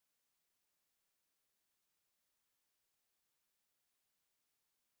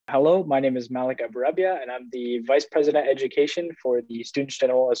Hello, my name is Malek Abou-Rabia, and I'm the Vice President Education for the Students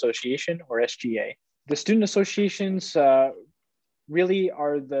General Association, or SGA. The student associations really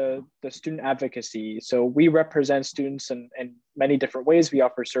are the student advocacy. So we represent students in many different ways. We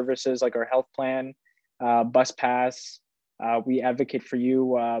offer services like our health plan, bus pass. We advocate for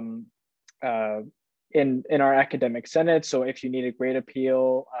you in our academic senate. So if you need a grade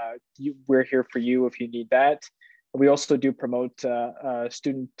appeal, we're here for you if you need that. We also do promote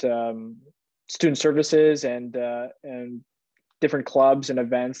student services and different clubs and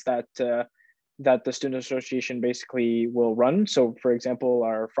events that the student association basically will run. So, for example,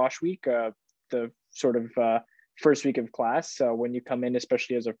 our Frosh Week, the sort of first week of class, when you come in,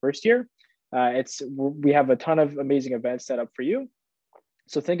 especially as a first year, we have a ton of amazing events set up for you.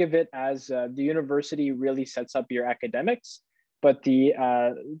 So think of it as the university really sets up your academics, but the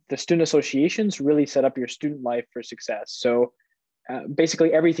student associations really set up your student life for success. So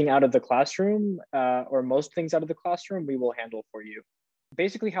basically everything out of the classroom, or most things out of the classroom, we will handle for you.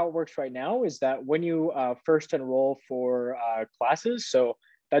 Basically how it works right now is that when you first enroll for classes, so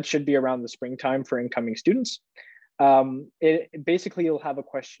that should be around the springtime for incoming students, basically you'll have a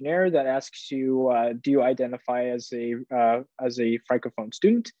questionnaire that asks you, do you identify as a Francophone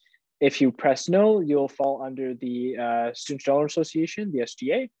student? If you press no, you'll fall under the Student General Association, the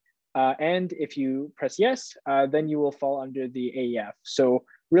SGA. And if you press yes, then you will fall under the AEF. So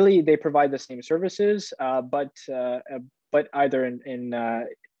really they provide the same services, but either in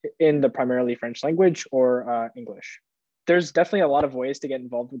the primarily French language or English. There's definitely a lot of ways to get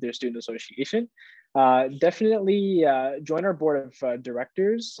involved with your student association. Definitely join our board of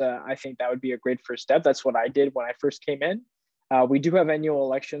directors. I think that would be a great first step. That's what I did when I first came in. We do have annual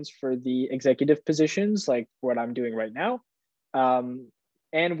elections for the executive positions, like what I'm doing right now.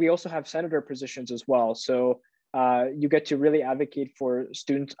 And we also have senator positions as well. So you get to really advocate for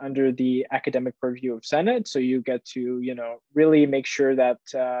students under the academic purview of Senate. So you get to, really make sure that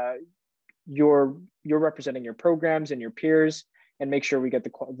you're representing your programs and your peers and make sure we get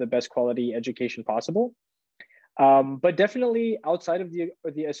the best quality education possible. But definitely outside of the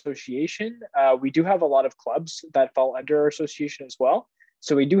association, we do have a lot of clubs that fall under our association as well.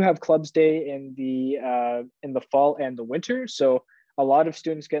 So we do have Clubs Day in the fall and the winter. So a lot of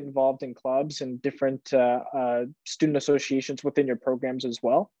students get involved in clubs and different student associations within your programs as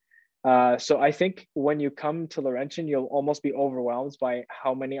well. So I think when you come to Laurentian, you'll almost be overwhelmed by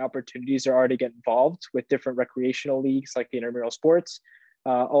how many opportunities there are to get involved with different recreational leagues like the intramural sports,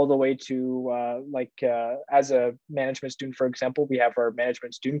 all the way to as a management student, for example, we have our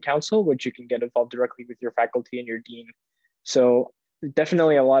management student council, which you can get involved directly with your faculty and your dean. So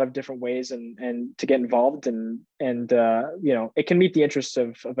definitely a lot of different ways and to get involved and it can meet the interests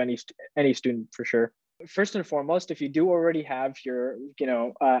of any student for sure. First and foremost, if you do already have your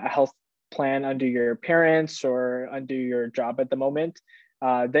a health plan under your parents or under your job at the moment,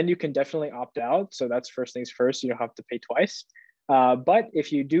 then you can definitely opt out. So that's first things first. You don't have to pay twice. But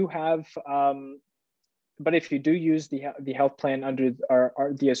if you do use the health plan under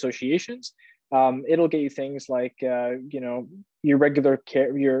the associations, it'll get you things like your regular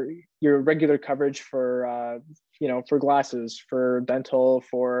care, your regular coverage for for glasses, for dental,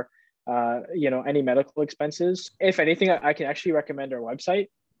 for any medical expenses. If anything, I can actually recommend our website,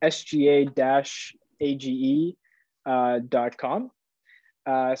 sga-age.com.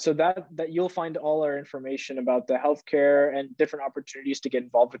 So that you'll find all our information about the healthcare and different opportunities to get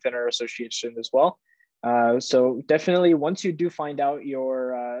involved within our association as well. So definitely, once you do find out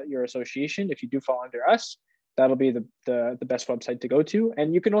your association, if you do fall under us, that'll be the best website to go to.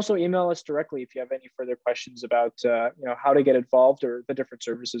 And you can also email us directly if you have any further questions about how to get involved or the different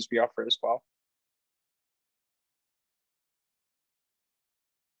services we offer as well.